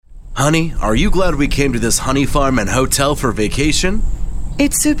Honey, are you glad we came to this honey farm and hotel for vacation?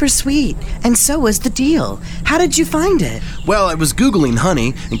 It's super sweet, and so is the deal. How did you find it? Well, I was Googling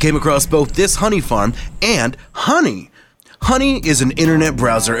honey and came across both this honey farm and Honey. Honey is an internet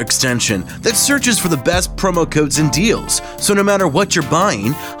browser extension that searches for the best promo codes and deals. So no matter what you're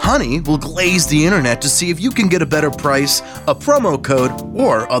buying, Honey will glaze the internet to see if you can get a better price, a promo code,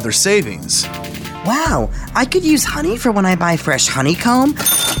 or other savings. Wow, I could use Honey for when I buy fresh honeycomb,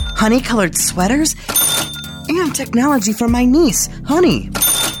 honey-colored sweaters, and technology for my niece, Honey.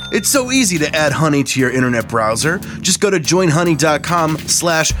 It's so easy to add Honey to your internet browser. Just go to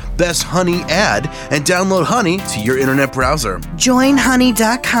joinhoney.com/besthoneyad and download Honey to your internet browser.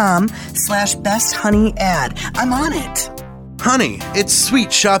 Joinhoney.com/besthoneyad. I'm on it. Honey, it's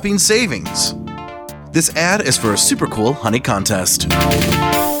sweet shopping savings. This ad is for a super cool Honey contest.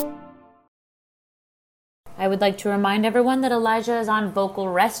 I would like to remind everyone that Elijah is on vocal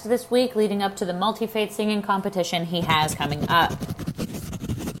rest this week, leading up to the multi-faith singing competition he has coming up.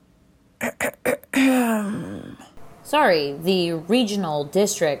 Sorry, the regional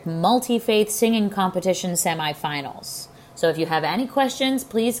district multi-faith singing competition semifinals. So if you have any questions,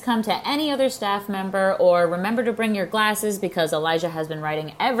 please come to any other staff member, or remember to bring your glasses because Elijah has been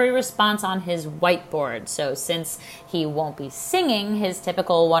writing every response on his whiteboard. So since he won't be singing his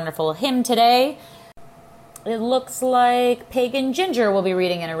typical wonderful hymn today, it looks like Pagan Ginger will be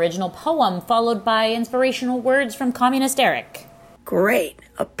reading an original poem followed by inspirational words from Communist Eric. Great.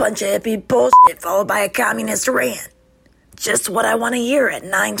 A bunch of hippie bullshit followed by a communist rant. Just what I want to hear at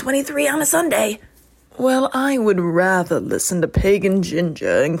 9:23 on a Sunday. Well, I would rather listen to Pagan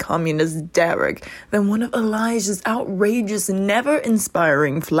Ginger and Communist Derek than one of Elijah's outrageous,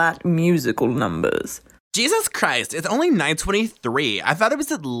 never-inspiring flat musical numbers. Jesus Christ, it's only 9:23. I thought it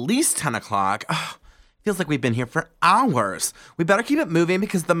was at least 10 o'clock. Ugh, feels like we've been here for hours. We better keep it moving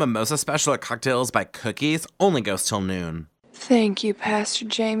because the mimosa special at Cocktails by Cookies only goes till noon. Thank you, Pastor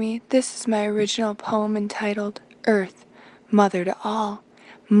Jamie. This is my original poem entitled Earth, Mother to All,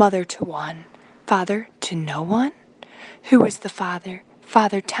 Mother to One, Father to No One? Who is the Father?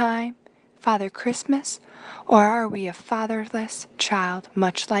 Father Time? Father Christmas? Or are we a fatherless child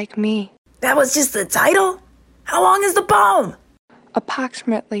much like me? That was just the title? How long is the poem?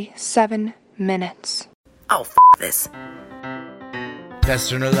 Approximately 7 minutes. Oh, this.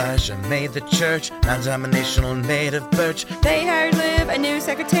 Pastor Elijah made the church non-denominational made of birch. They hired Liv, a new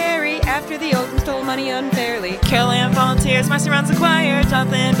secretary, after the old one stole money unfairly. Carol Ann volunteers, Marcy runs the choir.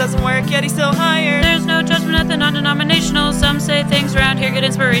 Jonathan doesn't work, yet he's still hired. There's no judgment at the non-denominational. Some say things around here get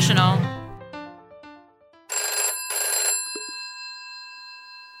inspirational.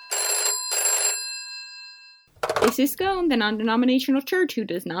 This is Scone, the non-denominational church who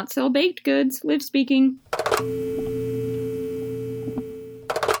does not sell baked goods. Liv speaking.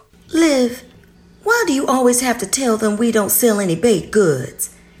 Liv, why do you always have to tell them we don't sell any baked goods?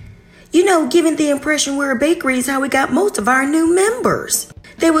 You know, giving the impression we're a bakery is how we got most of our new members.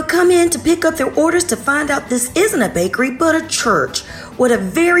 They would come in to pick up their orders to find out this isn't a bakery but a church with a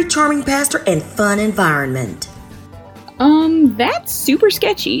very charming pastor and fun environment. That's super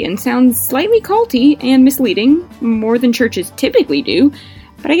sketchy and sounds slightly culty and misleading, more than churches typically do,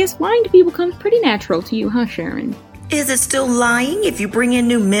 but I guess lying to people comes pretty natural to you, huh, Sharon? Is it still lying if you bring in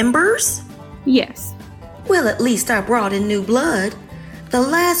new members? Yes. Well, at least I brought in new blood. The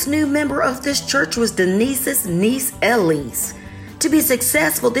last new member of this church was Denise's niece, Elise. To be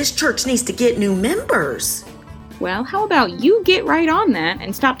successful, this church needs to get new members. Well, how about you get right on that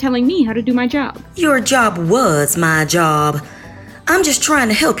and stop telling me how to do my job? Your job was my job. I'm just trying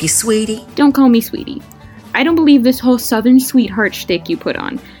to help you, sweetie. Don't call me sweetie. I don't believe this whole Southern sweetheart shtick you put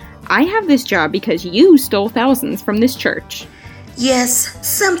on. I have this job because you stole thousands from this church. Yes,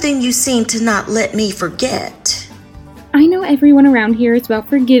 something you seem to not let me forget. I know everyone around here is about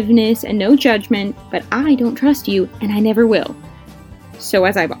forgiveness and no judgment, but I don't trust you, and I never will. So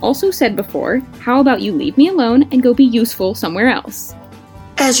as I've also said before, how about you leave me alone and go be useful somewhere else?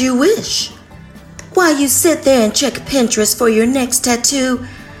 As you wish. While you sit there and check Pinterest for your next tattoo,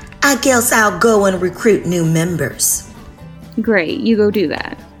 I guess I'll go and recruit new members. Great, you go do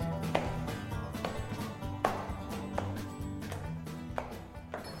that.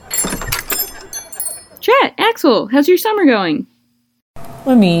 Chet, Axel, how's your summer going?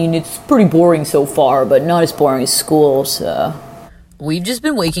 I mean, it's pretty boring so far, but not as boring as school, so... We've just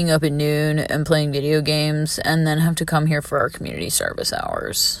been waking up at noon and playing video games, and then have to come here for our community service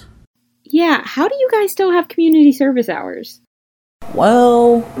hours. Yeah, how do you guys still have community service hours?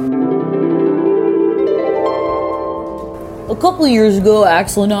 Well... a couple of years ago,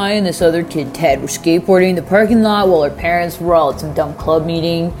 Axel and I and this other kid, Ted, were skateboarding in the parking lot while our parents were all at some dumb club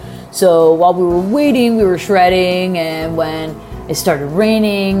meeting. So while we were waiting, we were shredding, and when it started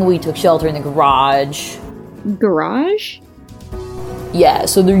raining, we took shelter in the garage. Garage? Yeah,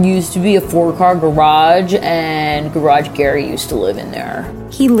 so there used to be a 4-car garage, and Garage Gary used to live in there.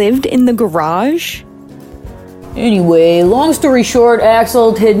 He lived in the garage? Anyway, long story short,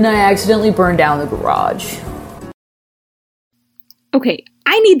 Axel, Tid, and I accidentally burned down the garage. Okay,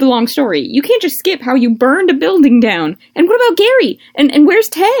 I need the long story. You can't just skip how you burned a building down. And what about Gary? And where's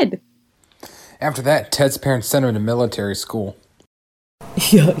Ted? After that, Ted's parents sent him to military school.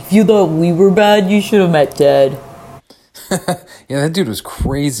 Yeah, if you thought we were bad, you should have met Ted. Yeah, that dude was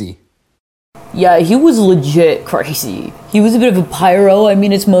crazy. Yeah, he was legit crazy. He was a bit of a pyro. I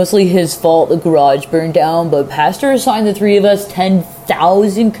mean, it's mostly his fault the garage burned down, but Pastor assigned the 3 of us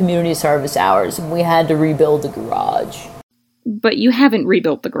 10,000 community service hours, and we had to rebuild the garage. But you haven't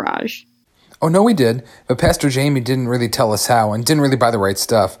rebuilt the garage. Oh, no, we did. But Pastor Jamie didn't really tell us how and didn't really buy the right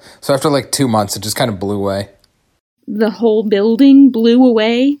stuff. So after like 2 months, it just kind of blew away. The whole building blew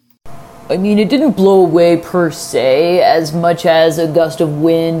away? I mean, it didn't blow away per se, as much as a gust of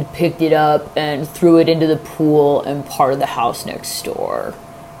wind picked it up and threw it into the pool and part of the house next door.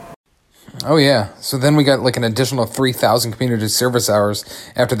 Oh, yeah. So then we got like an additional 3,000 community service hours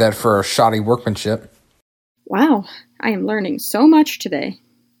after that for our shoddy workmanship. Wow, I am learning so much today.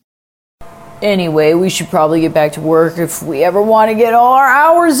 Anyway, we should probably get back to work if we ever want to get all our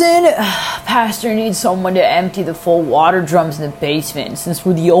hours in. Pastor needs someone to empty the full water drums in the basement. Since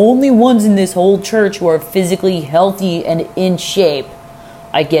we're the only ones in this whole church who are physically healthy and in shape,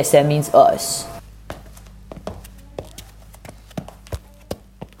 I guess that means us.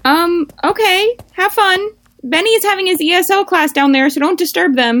 Okay, have fun. Benny is having his ESL class down there, so don't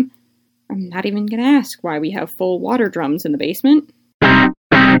disturb them. I'm not even gonna ask why we have full water drums in the basement.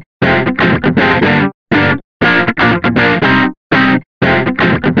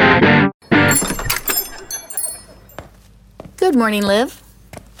 Good morning, Liv.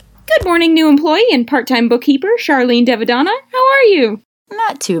 Good morning, new employee and part-time bookkeeper, Charlene Devadana. How are you?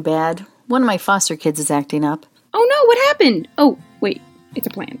 Not too bad. One of my foster kids is acting up. Oh no, what happened? Oh, wait, it's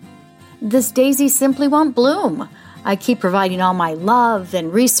a plant. This daisy simply won't bloom. I keep providing all my love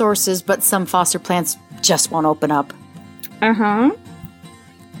and resources, but some foster plants just won't open up. Uh-huh.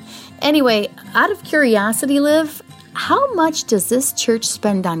 Anyway, out of curiosity, Liv, how much does this church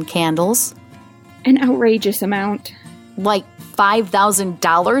spend on candles? An outrageous amount. Like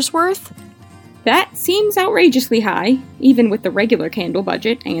 $5,000 worth? That seems outrageously high, even with the regular candle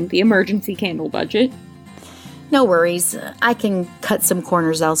budget and the emergency candle budget. No worries. I can cut some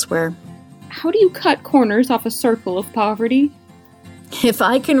corners elsewhere. How do you cut corners off a circle of poverty? If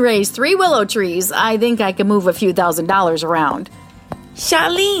I can raise 3 willow trees, I think I can move a few $1,000s around.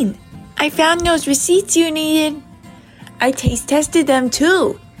 Charlene, I found those receipts you needed. I taste tested them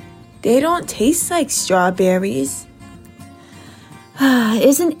too. They don't taste like strawberries.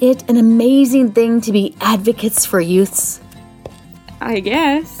 Isn't it an amazing thing to be advocates for youths? I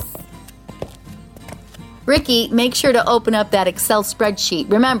guess. Ricky, make sure to open up that Excel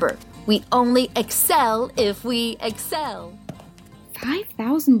spreadsheet. Remember, we only excel if we excel.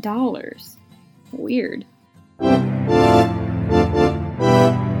 $5,000. Weird.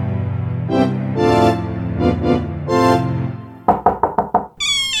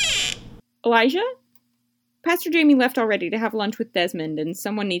 Elijah? Pastor Jamie left already to have lunch with Desmond, and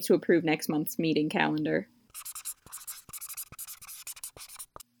someone needs to approve next month's meeting calendar.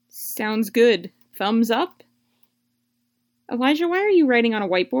 Sounds good. Thumbs up? Elijah, why are you writing on a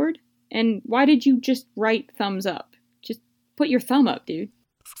whiteboard? And why did you just write thumbs up? Just put your thumb up, dude.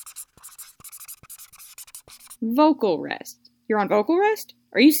 Vocal rest. You're on vocal rest?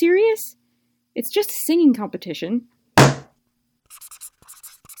 Are you serious? It's just a singing competition.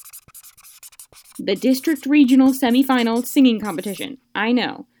 The District Regional Semifinal Singing Competition. I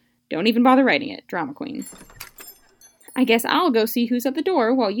know. Don't even bother writing it, drama queen. I guess I'll go see who's at the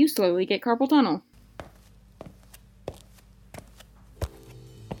door while you slowly get carpal tunnel.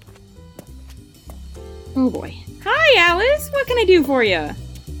 Oh boy. Hi, Alice! What can I do for you?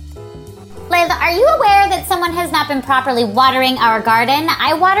 Liv, are you aware that someone has not been properly watering our garden?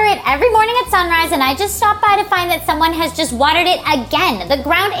 I water it every morning at sunrise, and I just stopped by to find that someone has just watered it again. The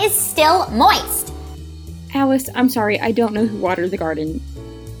ground is still moist. Alice, I'm sorry, I don't know who watered the garden.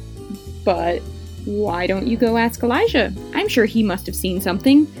 But why don't you go ask Elijah? I'm sure he must have seen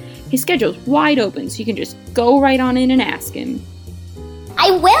something. His schedule's wide open, so you can just go right on in and ask him.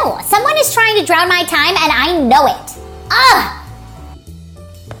 I will! Someone is trying to drown my time, and I know it. Ugh!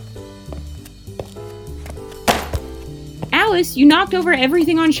 Alice, you knocked over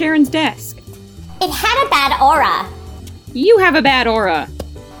everything on Sharon's desk. It had a bad aura. You have a bad aura.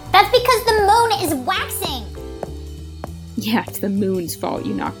 That's because the moon is waxing. Yeah, it's the moon's fault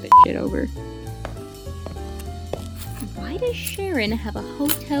you knocked that shit over. Why does Sharon have a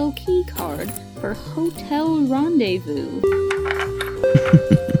hotel key card for Hotel Rendezvous?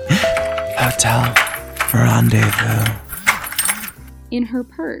 Hotel Rendezvous. In her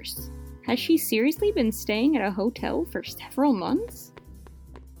purse. Has she seriously been staying at a hotel for several months?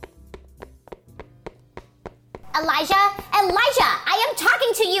 Elijah, I am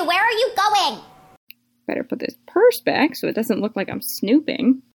talking to you. Where are you going? Better put this purse back so it doesn't look like I'm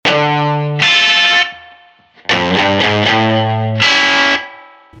snooping.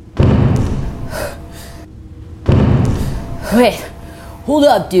 Wait, hold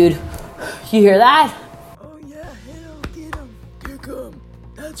up, dude. You hear that? Oh yeah, hell, get him. Kick him.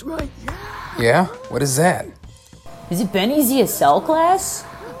 That's right, yeah. Yeah? What is that? Is it Benny's ESL class?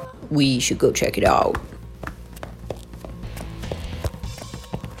 We should go check it out.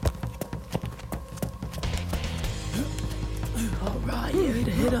 Alright,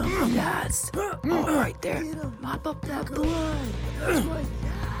 hit him. Yes. Alright there. Mop up that blood. That's right,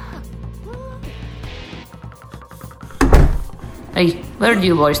 Hey, where do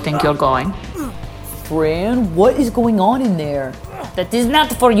you boys think you're going? Fran, what is going on in there? That is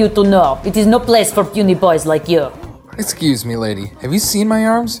not for you to know. It is no place for puny boys like you. Excuse me, lady. Have you seen my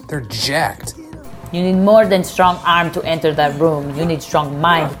arms? They're jacked. You need more than strong arm to enter that room. You need strong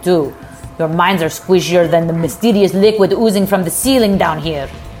mind, too. Your minds are squishier than the mysterious liquid oozing from the ceiling down here.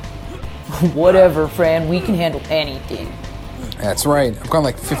 Whatever, Fran. We can handle anything. That's right. I've gone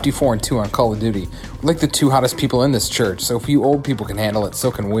like 54-2 on Call of Duty. We're like the two hottest people in this church, so if you old people can handle it,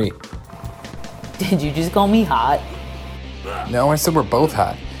 so can we. Did you just call me hot? No, I said we're both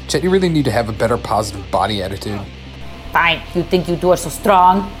hot. Chet, you really need to have a better positive body attitude. Fine. You think you two are so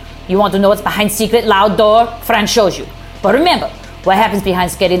strong? You want to know what's behind secret loud door? Fran shows you. But remember, what happens behind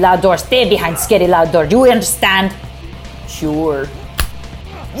scary loud door, stay behind scary loud door. Do you understand? Sure.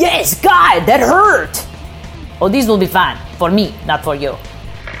 Yes, God, that hurt! Oh, these will be fine. For me, not for you.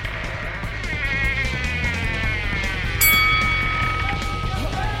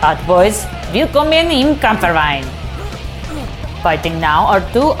 Hot boys, willkommen im Kampfverein. Fighting now are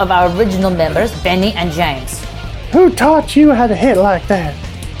two of our original members, Benny and James. Who taught you how to hit like that?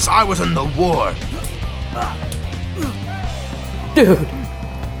 I was in the war.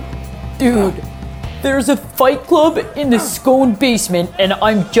 Dude, there's a fight club in the Scone basement and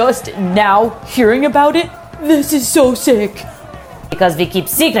I'm just now hearing about it? This is so sick. Because we keep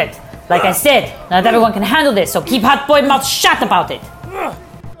secret. Like I said, not everyone can handle this, so keep hot boy mouth shut about it.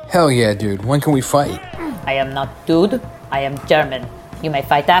 Hell yeah, dude. When can we fight? I am not dude, I am German. You may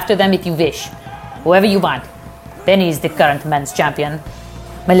fight after them if you wish. Whoever you want. Benny is the current men's champion.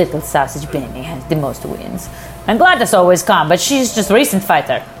 My little sausage Benny has the most wins. And Gladys always come, but she's just a recent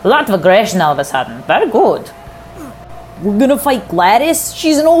fighter. A lot of aggression all of a sudden. Very good. We're gonna fight Gladys?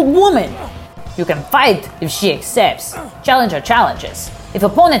 She's an old woman. You can fight if she accepts. Challenger challenges. If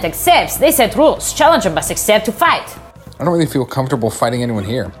opponent accepts, they set rules. Challenger must accept to fight. I don't really feel comfortable fighting anyone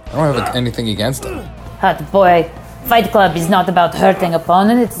here. I don't have anything against them. Hot boy, Fight Club is not about hurting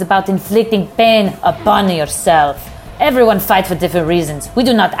opponent, it's about inflicting pain upon yourself. Everyone fights for different reasons. We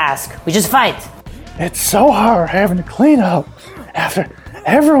do not ask, we just fight. It's so hard having to clean up after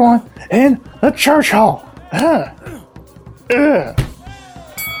everyone in the church hall.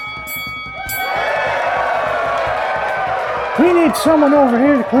 We need someone over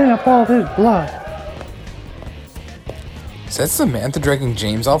here to clean up all this blood. Is that Samantha dragging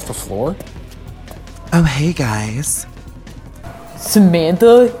James off the floor? Oh, hey guys.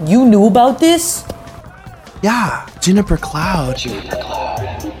 Samantha, you knew about this? Yeah, Juniper Cloud.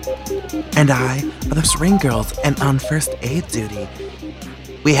 And I are those ring girls and on first aid duty.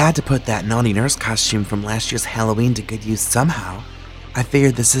 We had to put that naughty nurse costume from last year's Halloween to good use somehow. I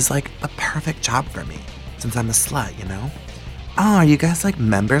figured this is like a perfect job for me, since I'm a slut, you know? Oh, are you guys like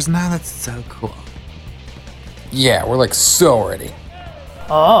members now? That's so cool. Yeah, we're like so ready.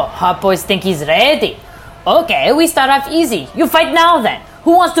 Oh, Hot Boys think he's ready. Okay, we start off easy. You fight now then.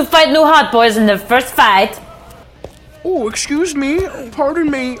 Who wants to fight new Hot Boys in their first fight? Oh, excuse me. Pardon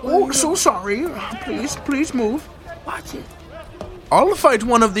me. Oh, so sorry. Please move. Watch it. I'll fight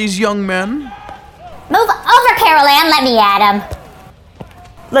one of these young men. Move over, Carol Ann. Let me at him.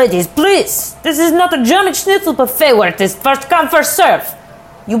 Ladies, please. This is not a German schnitzel buffet where it is first come, first serve.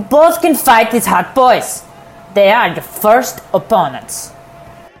 You both can fight these Hot Boys. They are your first opponents.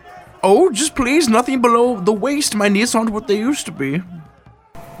 Oh, just please, nothing below the waist. My knees aren't what they used to be.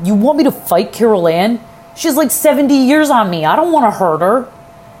 You want me to fight Carol Ann? She's like 70 years on me. I don't want to hurt her.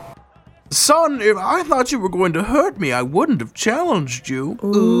 Son, if I thought you were going to hurt me, I wouldn't have challenged you.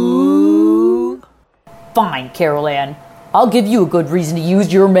 Ooh. Fine, Carol Ann. I'll give you a good reason to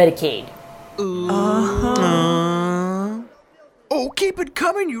use your Medicaid. Oh, keep it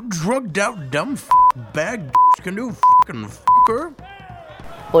coming, you drugged out dumb bag canoe fucking fucker.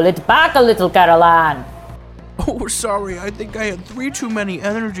 Pull it back a little, Carol Ann. Oh, sorry, I think I had 3 too many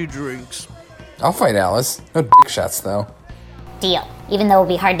energy drinks. I'll fight Alice. No dick shots, though. Deal. Even though it would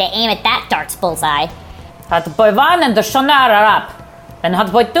be hard to aim at that dart's bullseye. Hot Boy 1 and the Shonara up. And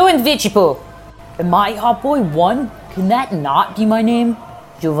Hot Boy 2 and Vichipu. Am I Hot Boy 1? Can that not be my name?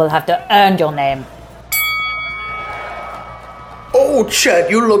 You will have to earn your name. Oh, Chet,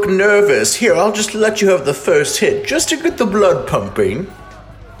 you look nervous. Here, I'll just let you have the first hit, just to get the blood pumping.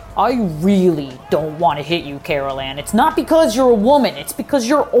 I really don't want to hit you, Carol Ann. It's not because you're a woman. It's because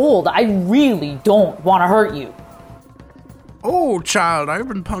you're old. I really don't want to hurt you. Oh, child, I've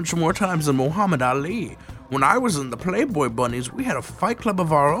been punched more times than Muhammad Ali. When I was in the Playboy Bunnies, we had a fight club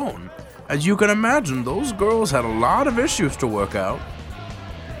of our own. As you can imagine, those girls had a lot of issues to work out.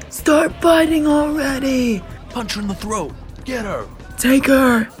 Start fighting already. Punch her in the throat. Get her. Take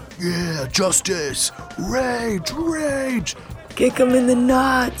her. Yeah, justice. Rage, rage. Kick him in the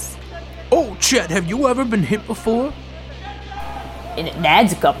nuts. Oh, Chet, have you ever been hit before? In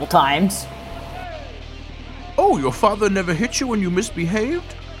Nads a couple times. Oh, your father never hit you when you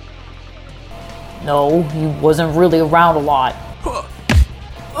misbehaved? No, he wasn't really around a lot. Huh.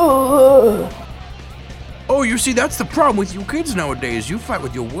 Oh, you see, that's the problem with you kids nowadays. You fight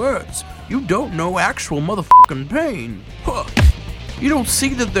with your words. You don't know actual motherfucking pain. Huh. You don't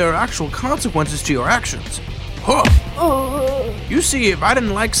see that there are actual consequences to your actions. Huh. You see, if I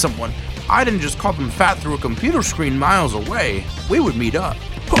didn't like someone, I didn't just call them fat through a computer screen miles away. We would meet up.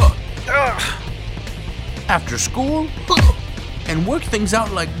 Huh. After school, and work things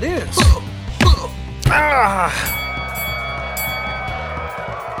out like this.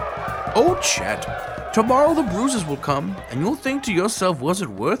 Oh, Chet, tomorrow the bruises will come, and you'll think to yourself, was it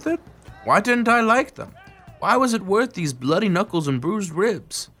worth it? Why didn't I like them? Why was it worth these bloody knuckles and bruised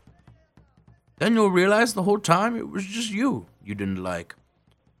ribs? Then you'll realize the whole time it was just you didn't like.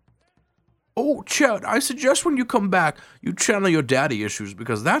 Oh, Chet, I suggest when you come back, you channel your daddy issues,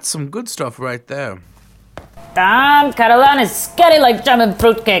 because that's some good stuff right there. Damn, Carol Ann is scary like German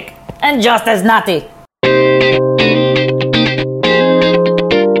fruitcake, and just as nutty.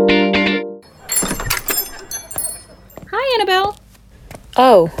 Hi, Annabelle.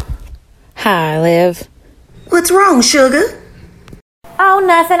 Oh. Hi, Liv. What's wrong, sugar? Oh,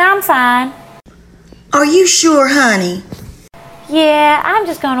 nothing. I'm fine. Are you sure, honey? Yeah, I'm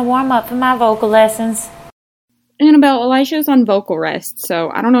just gonna warm up for my vocal lessons. Annabelle, Elisha's on vocal rest, so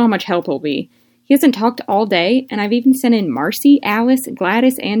I don't know how much help he'll be. He hasn't talked all day, and I've even sent in Marcy, Alice,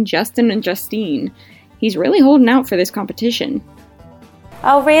 Gladys, and Justin and Justine. He's really holding out for this competition.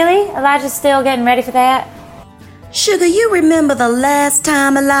 Oh, really? Elijah's still getting ready for that? Sugar, you remember the last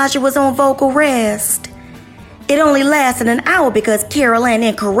time Elijah was on vocal rest? It only lasted an hour because Carol Ann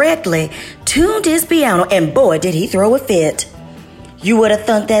incorrectly tuned his piano, and boy, did he throw a fit. You would have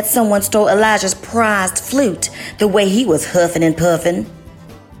thought that someone stole Elijah's prized flute, the way he was huffing and puffing.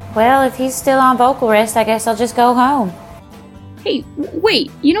 Well, if he's still on vocal rest, I guess I'll just go home. Hey, wait,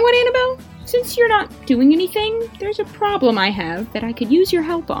 you know what, Annabelle? Since you're not doing anything, there's a problem I have that I could use your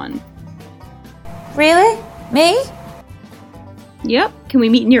help on. Really? Me? Yep, can we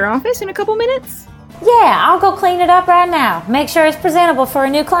meet in your office in a couple minutes? Yeah, I'll go clean it up right now. Make sure it's presentable for a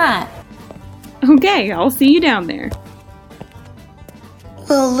new client. Okay, I'll see you down there.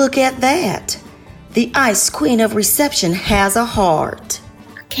 Well, look at that. The Ice Queen of Reception has a heart.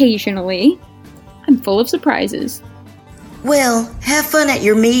 Occasionally. I'm full of surprises. Well, have fun at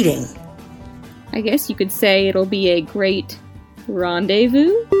your meeting. I guess you could say it'll be a great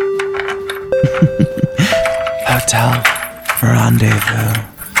rendezvous. Hotel rendezvous.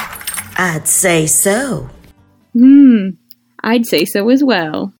 I'd say so. I'd say so as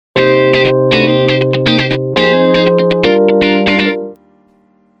well.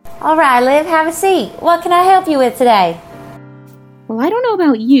 All right, Liv, have a seat. What can I help you with today? Well, I don't know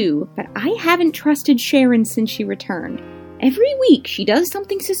about you, but I haven't trusted Sharon since she returned. Every week she does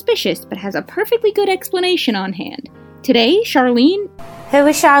something suspicious, but has a perfectly good explanation on hand. Today, Charlene... Who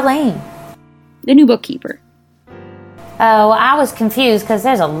is Charlene? The new bookkeeper. Oh, I was confused because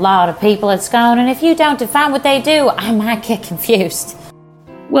there's a lot of people at Scone, and if you don't define what they do, I might get confused.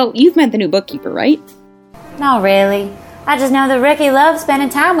 Well, you've met the new bookkeeper, right? Not really. I just know that Ricky loves spending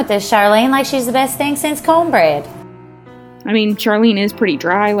time with this Charlene like she's the best thing since cornbread. I mean, Charlene is pretty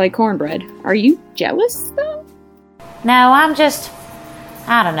dry like cornbread. Are you jealous, though? No, I'm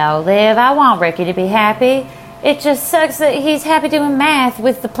I don't know, Liv. I want Ricky to be happy. It just sucks that he's happy doing math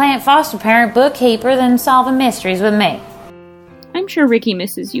with the plant foster parent bookkeeper than solving mysteries with me. I'm sure Ricky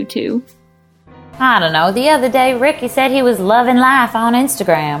misses you too. I don't know. The other day, Ricky said he was loving life on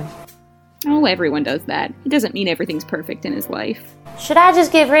Instagram. Oh, everyone does that. It doesn't mean everything's perfect in his life. Should I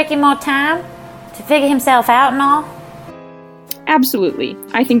just give Ricky more time to figure himself out and all? Absolutely.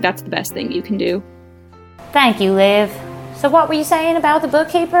 I think that's the best thing you can do. Thank you, Liv. So what were you saying about the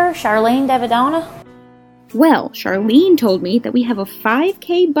bookkeeper, Charlene Devidona? Well, Charlene told me that we have a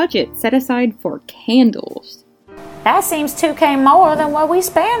 $5,000 budget set aside for candles. That seems $2,000 more than what we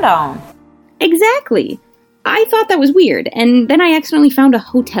spend on. Exactly. I thought that was weird, and then I accidentally found a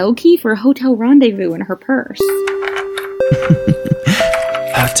hotel key for a hotel rendezvous in her purse.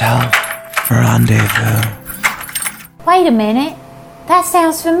 Hotel rendezvous. Wait a minute. That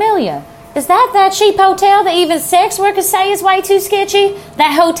sounds familiar. Is that cheap hotel that even sex workers say is way too sketchy?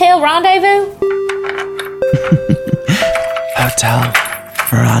 That hotel rendezvous? Hotel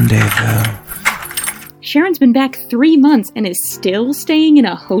rendezvous. Sharon's been back 3 months and is still staying in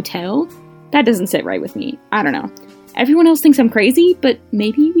a hotel? That doesn't sit right with me. I don't know. Everyone else thinks I'm crazy, but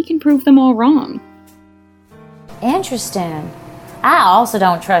maybe we can prove them all wrong. Interesting. I also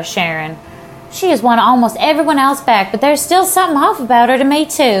don't trust Sharon. She has won almost everyone else back, but there's still something off about her to me,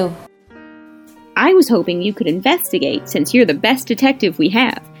 too. I was hoping you could investigate, since you're the best detective we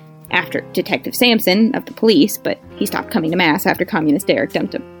have. After Detective Sampson of the police, but he stopped coming to Mass after Communist Derek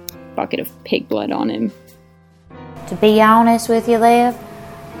dumped a bucket of pig blood on him. To be honest with you, Liv,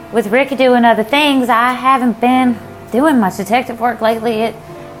 with Ricky doing other things, I haven't been doing much detective work lately. It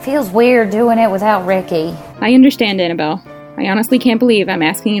feels weird doing it without Ricky. I understand, Annabelle. I honestly can't believe I'm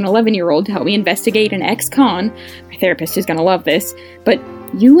asking an 11-year-old to help me investigate an ex-con. My therapist is gonna love this, but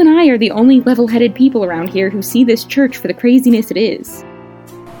you and I are the only level-headed people around here who see this church for the craziness it is.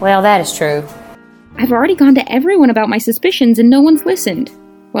 Well, that is true. I've already gone to everyone about my suspicions and no one's listened.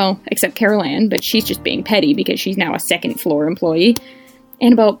 Well, except Carol Ann, but she's just being petty because she's now a second-floor employee.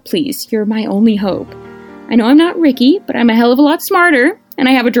 Annabelle, please, you're my only hope. I know I'm not Ricky, but I'm a hell of a lot smarter, and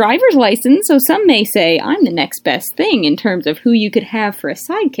I have a driver's license, so some may say I'm the next best thing in terms of who you could have for a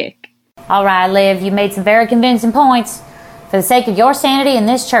sidekick. All right, Liv, you made some very convincing points. For the sake of your sanity in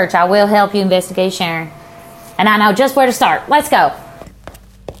this church, I will help you investigate Sharon. And I know just where to start. Let's go.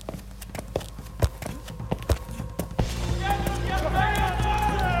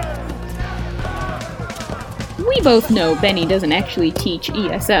 We both know Benny doesn't actually teach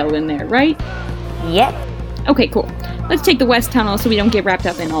ESL in there, right? Yep. Okay, cool. Let's take the West Tunnel so we don't get wrapped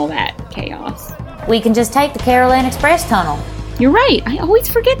up in all that chaos. We can just take the Carol Ann Express Tunnel. You're right. I always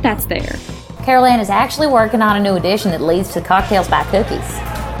forget that's there. Carol Ann is actually working on a new edition that leads to Cocktails by Cookies.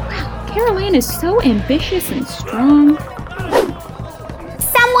 Wow, Carol Ann is so ambitious and strong.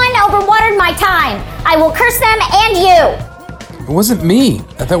 Someone overwatered my time. I will curse them and you. It wasn't me.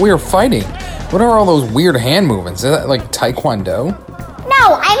 I thought we were fighting. What are all those weird hand movements? Is that like Taekwondo?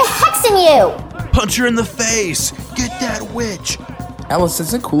 No, I'm hexing you. Punch her in the face. Get that witch. Alice,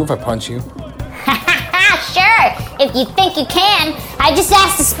 is it cool if I punch you? Sure, if you think you can. I just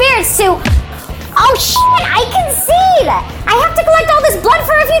asked the spirits to... Oh shit, I concede! I have to collect all this blood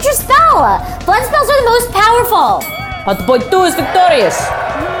for a future spell! Blood spells are the most powerful! Hot Boy 2 is victorious!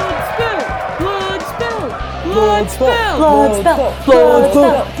 Blood spell!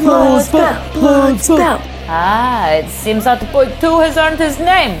 Ah, it seems Hot Boy 2 has earned his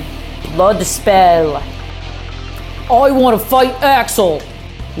name. Blood spell. I want to fight Axel.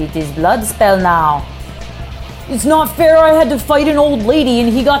 It is blood spell now. It's not fair I had to fight an old lady and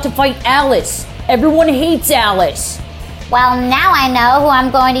he got to fight Alice. Everyone hates Alice. Well, now I know who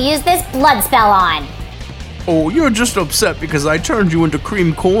I'm going to use this blood spell on. Oh, you're just upset because I turned you into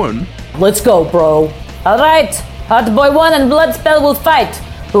cream corn. Let's go, bro. Alright, Hot Boy 1 and Blood Spell will fight.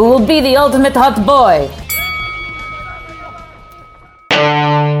 Who will be the ultimate hot boy?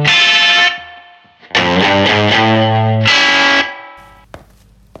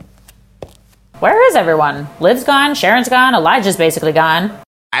 Where is everyone? Liv's gone, Sharon's gone, Elijah's basically gone.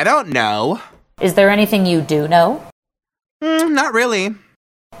 I don't know. Is there anything you do know? Not really.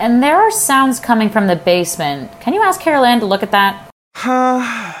 And there are sounds coming from the basement. Can you ask Carol Ann to look at that?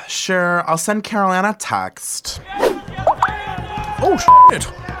 Sure, I'll send Carol Ann a text. Oh, shit.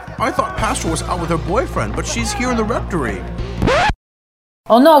 I thought Pastor was out with her boyfriend, but she's here in the rectory.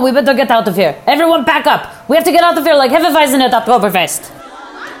 Oh no, we better get out of here. Everyone pack up. We have to get out of here like Hefeweizen at Oktoberfest.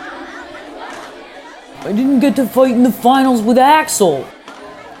 I didn't get to fight in the finals with Axel.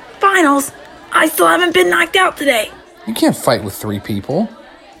 Finals? I still haven't been knocked out today. You can't fight with 3 people.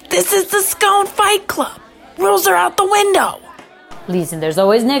 This is the Scone Fight Club. Rules are out the window. Listen, there's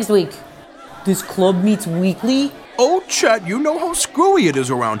always next week. This club meets weekly? Oh, Chet, you know how screwy it is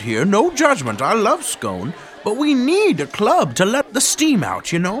around here. No judgment, I love Scone. But we need a club to let the steam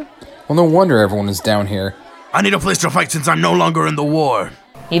out, you know? Well, no wonder everyone is down here. I need a place to fight since I'm no longer in the war.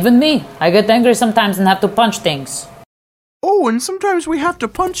 Even me. I get angry sometimes and have to punch things. Oh, and sometimes we have to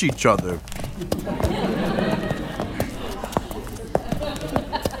punch each other.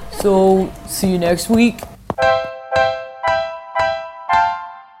 So, see you next week.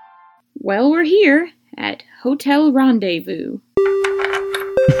 Well, we're here at Hotel Rendezvous.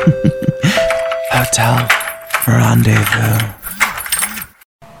 Hotel Rendezvous.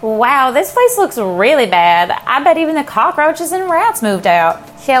 Wow, this place looks really bad. I bet even the cockroaches and rats moved out.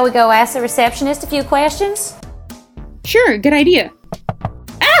 Shall we go ask the receptionist a few questions? Sure, good idea.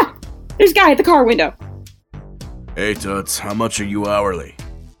 Ah! There's a guy at the car window. Hey, Toots, how much are you hourly?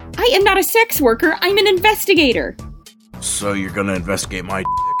 I am not a sex worker, I'm an investigator. So you're gonna investigate my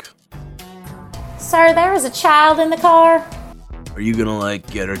dick? Sir, there is a child in the car. Are you gonna,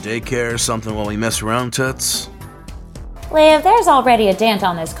 get her daycare or something while we mess around, Toots? Liv, there's already a dent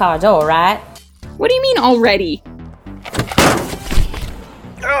on this car door, right? What do you mean already?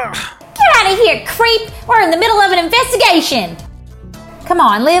 Get out of here, creep! We're in the middle of an investigation! Come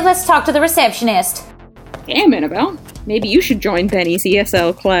on, Liv, let's talk to the receptionist. Damn, Annabelle. Maybe you should join Benny's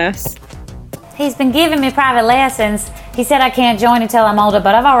ESL class. He's been giving me private lessons. He said I can't join until I'm older,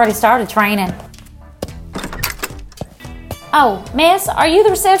 but I've already started training. Oh, miss, are you the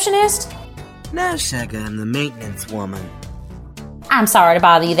receptionist? No, sugar, I'm the maintenance woman. I'm sorry to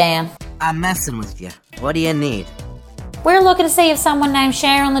bother you, Dan. I'm messing with you. What do you need? We're looking to see if someone named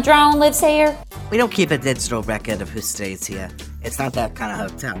Sharon Ladrone lives here. We don't keep a digital record of who stays here. It's not that kind of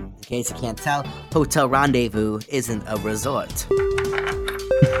hotel. In case you can't tell, Hotel Rendezvous isn't a resort.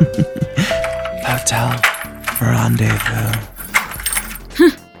 Hotel Rendezvous.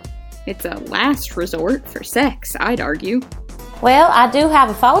 It's a last resort for sex, I'd argue. Well, I do have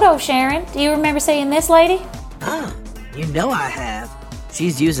a photo of Sharon. Do you remember seeing this lady? Ah, you know I have.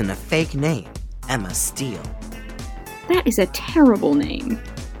 She's using a fake name, Emma Steele. That is a terrible name.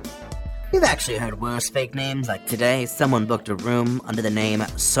 You've actually heard worse fake names, like today, someone booked a room under the name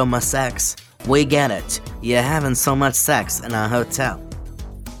Soma Sex. We get it. You're having so much sex in a hotel.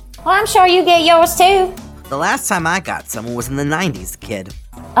 Well, I'm sure you get yours too. The last time I got someone was in the 90s, kid.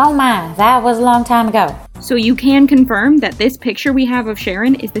 Oh my, that was a long time ago. So you can confirm that this picture we have of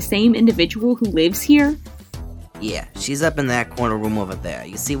Sharon is the same individual who lives here? Yeah, she's up in that corner room over there.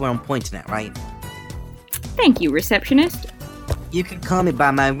 You see where I'm pointing at, right? Thank you, receptionist. You can call me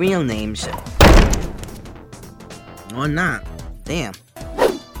by my real name, or not. Damn.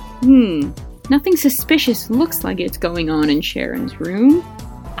 Nothing suspicious looks like it's going on in Sharon's room.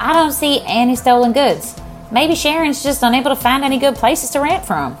 I don't see any stolen goods. Maybe Sharon's just unable to find any good places to rent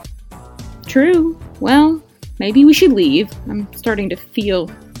from. True. Well, maybe we should leave. I'm starting to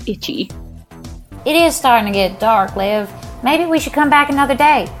feel itchy. It is starting to get dark, Liv. Maybe we should come back another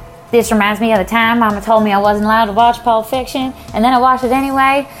day. This reminds me of the time Mama told me I wasn't allowed to watch Pulp Fiction, and then I watched it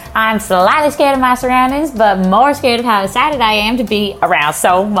anyway. I'm slightly scared of my surroundings, but more scared of how excited I am to be around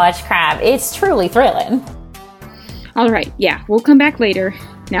so much crime. It's truly thrilling. Alright, yeah, we'll come back later.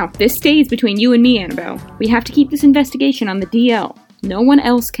 Now, this stays between you and me, Annabelle. We have to keep this investigation on the DL. No one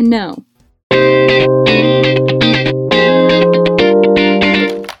else can know.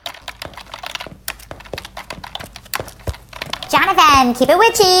 Jonathan, keep it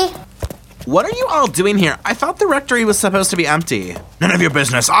witchy. What are you all doing here? I thought the rectory was supposed to be empty. None of your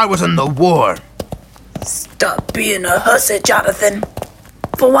business. I was in the war. Stop being a hussy, Jonathan.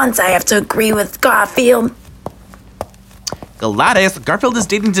 For once, I have to agree with Garfield. Gladys, Garfield is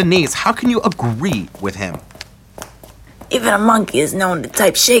dating Denise. How can you agree with him? Even a monkey is known to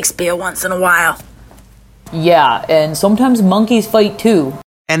type Shakespeare once in a while. Yeah, and sometimes monkeys fight too.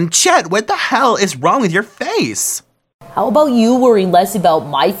 And Chet, what the hell is wrong with your face? How about you worry less about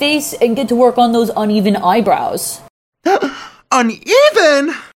my face and get to work on those uneven eyebrows?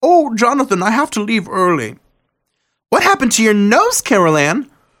 Uneven? Oh, Jonathan, I have to leave early. What happened to your nose, Carol Ann?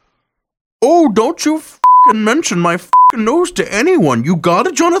 Oh, don't you f***ing mention my f***ing nose to anyone. You got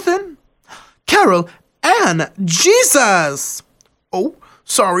it, Jonathan? Carol Ann, Jesus! Oh,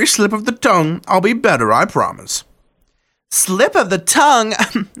 sorry, slip of the tongue. I'll be better, I promise. Slip of the tongue?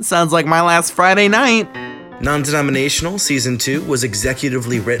 Sounds like my last Friday night. Non-Denominational Season 2 was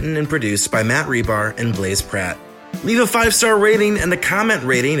executively written and produced by Matt Rebar and Blaze Pratt. Leave a 5-star rating and a comment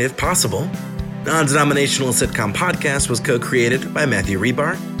rating if possible. Non-Denominational Sitcom Podcast was co-created by Matthew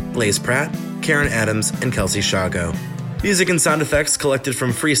Rebar, Blaze Pratt, Karen Adams, and Kelsey Shago. Music and sound effects collected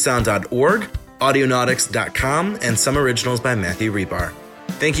from freesound.org. Audionautics.com, and some originals by Matthew Rebar.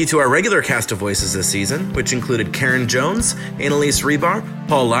 Thank you to our regular cast of voices this season, which included Karen Jones, Annalise Rebar,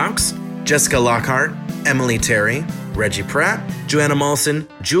 Paul Laux, Jessica Lockhart, Emily Terry, Reggie Pratt, Joanna Malson,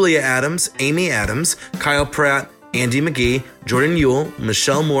 Julia Adams, Amy Adams, Kyle Pratt, Andy McGee, Jordan Yule,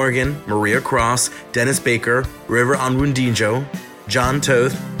 Michelle Morgan, Maria Cross, Dennis Baker, River Onwundinjo, John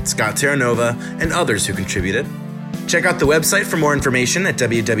Toth, Scott Terranova, and others who contributed. Check out the website for more information at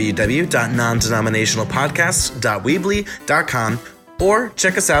www.nondenominationalpodcasts.weebly.com or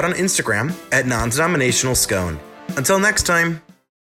check us out on Instagram at nondenominationalscone. Until next time.